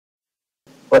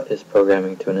What is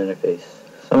programming to an interface?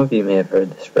 Some of you may have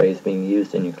heard this phrase being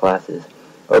used in your classes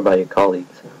or by your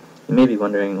colleagues. You may be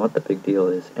wondering what the big deal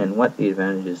is and what the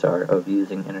advantages are of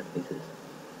using interfaces.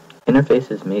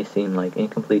 Interfaces may seem like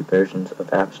incomplete versions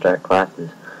of abstract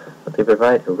classes, but they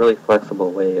provide a really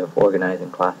flexible way of organizing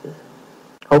classes.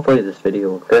 Hopefully this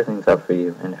video will clear things up for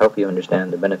you and help you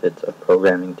understand the benefits of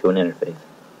programming to an interface.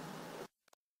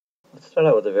 Let's start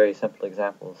out with a very simple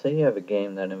example. Say you have a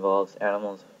game that involves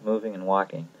animals moving and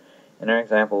walking. In our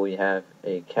example, we have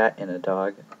a cat and a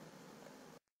dog,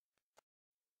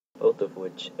 both of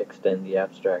which extend the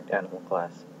abstract animal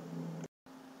class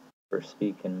for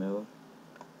speak and move.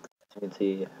 As you can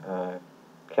see,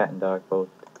 cat and dog both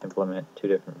implement two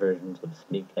different versions of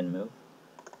speak and move.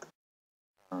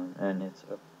 And it's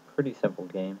a pretty simple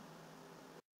game.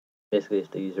 Basically, as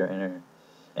the user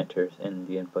enters in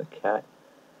the input cat,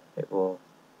 it will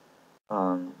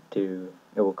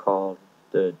call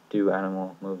the do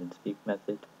animal move and speak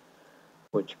method,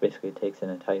 which basically takes in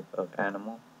a type of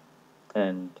animal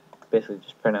and basically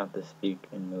just print out the speak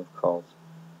and move calls.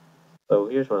 So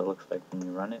here's what it looks like when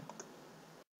you run it.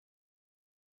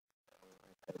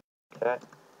 Cat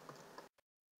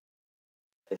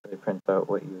basically prints out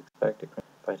what you expect. It prints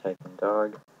by typing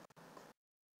dog,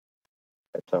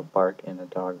 types out bark and a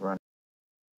dog run.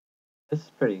 This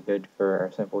is pretty good for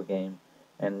our simple game,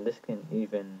 and this can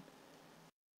even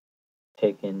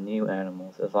take in new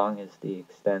animals as long as they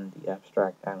extend the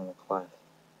abstract animal class.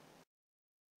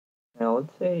 Now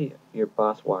let's say your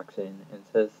boss walks in and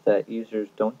says that users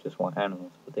don't just want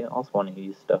animals, but they also want to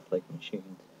use stuff like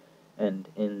machines. And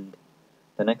in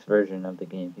the next version of the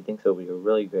game, he thinks it would be a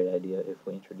really great idea if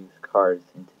we introduce cars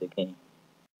into the game.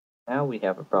 Now we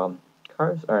have a problem.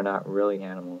 Cars are not really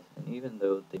animals, and even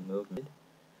though they move,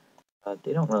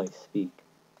 they don't really speak.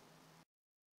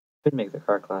 Could make the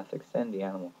car class extend the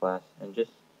animal class and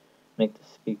just make the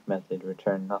speak method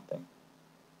return nothing.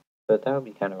 But that would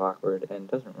be kind of awkward and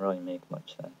doesn't really make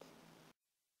much sense.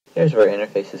 Here's where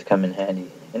interfaces come in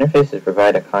handy. Interfaces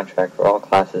provide a contract for all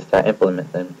classes that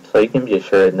implement them, so you can be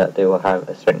assured that they will have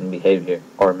a certain behavior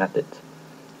or methods.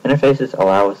 Interfaces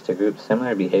allow us to group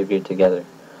similar behavior together.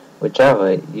 With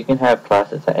Java, you can have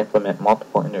classes that implement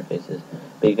multiple interfaces,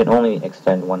 but you can only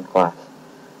extend one class.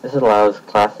 This allows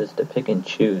classes to pick and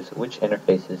choose which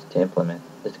interfaces to implement.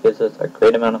 This gives us a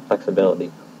great amount of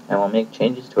flexibility and will make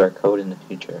changes to our code in the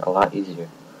future a lot easier.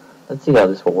 Let's see how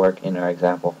this will work in our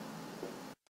example.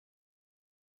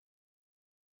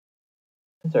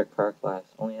 Since our car class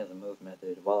only has a move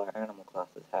method, while our animal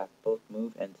classes have both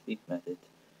move and speak methods,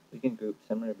 we can group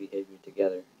similar behavior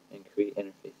together and create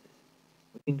interfaces.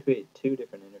 We can create two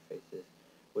different interfaces,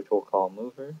 which we'll call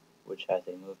mover, which has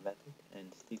a move method,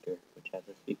 and speaker, which has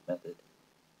a speak method.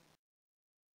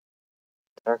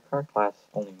 Our car class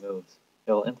only moves.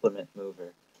 It will implement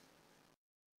mover.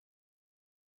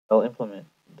 It will implement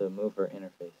the mover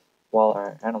interface. While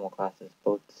our animal classes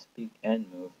both speak and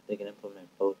move, they can implement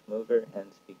both mover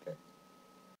and speaker.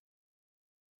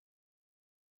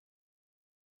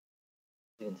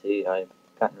 As you can see, I've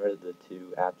gotten rid of the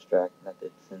two abstract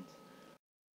methods since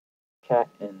cat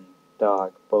and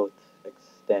dog both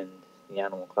extend the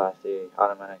animal class. They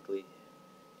automatically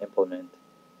implement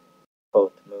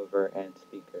both mover and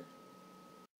speaker.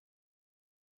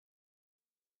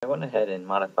 I went ahead and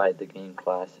modified the game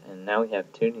class, and now we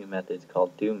have two new methods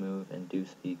called doMove and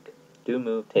doSpeak.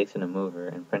 doMove takes in a mover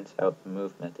and prints out the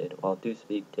move method, while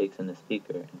doSpeak takes in the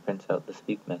speaker and prints out the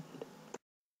speak method.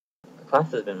 The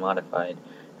class has been modified,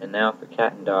 and now for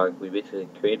cat and dog, we basically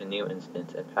create a new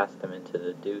instance and pass them into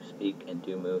the doSpeak and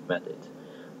doMove methods.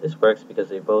 This works because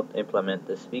they both implement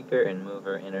the speaker and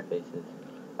mover interfaces.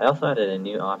 I also added a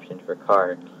new option for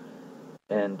car,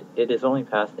 and it is only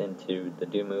passed into the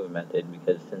doMove method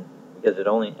because it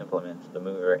only implements the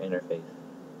mover interface.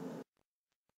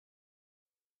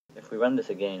 If we run this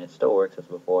again, it still works as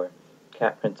before.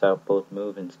 Cat prints out both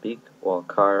move and speak, while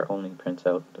car only prints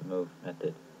out the move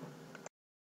method.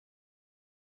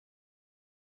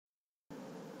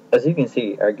 As you can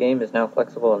see, our game is now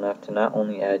flexible enough to not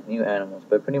only add new animals,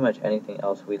 but pretty much anything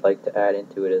else we'd like to add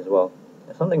into it as well.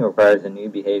 If something requires a new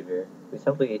behavior, we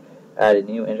simply add a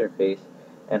new interface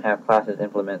and have classes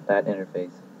implement that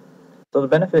interface. So the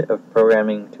benefit of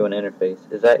programming to an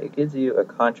interface is that it gives you a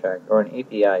contract or an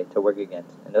API to work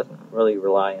against and doesn't really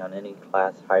rely on any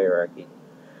class hierarchy.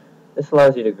 This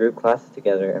allows you to group classes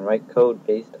together and write code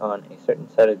based on a certain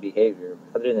set of behavior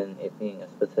rather than it being a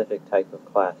specific type of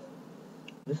class.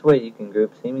 This way you can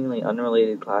group seemingly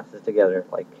unrelated classes together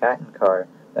like cat and car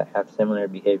that have similar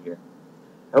behavior.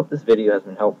 I hope this video has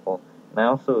been helpful, And I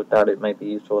also thought it might be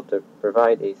useful to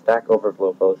provide a Stack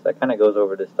Overflow post that kind of goes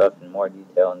over this stuff in more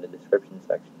detail in the description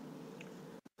section.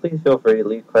 Please feel free to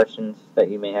leave questions that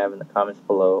you may have in the comments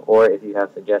below, or if you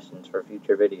have suggestions for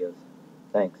future videos.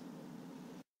 Thanks.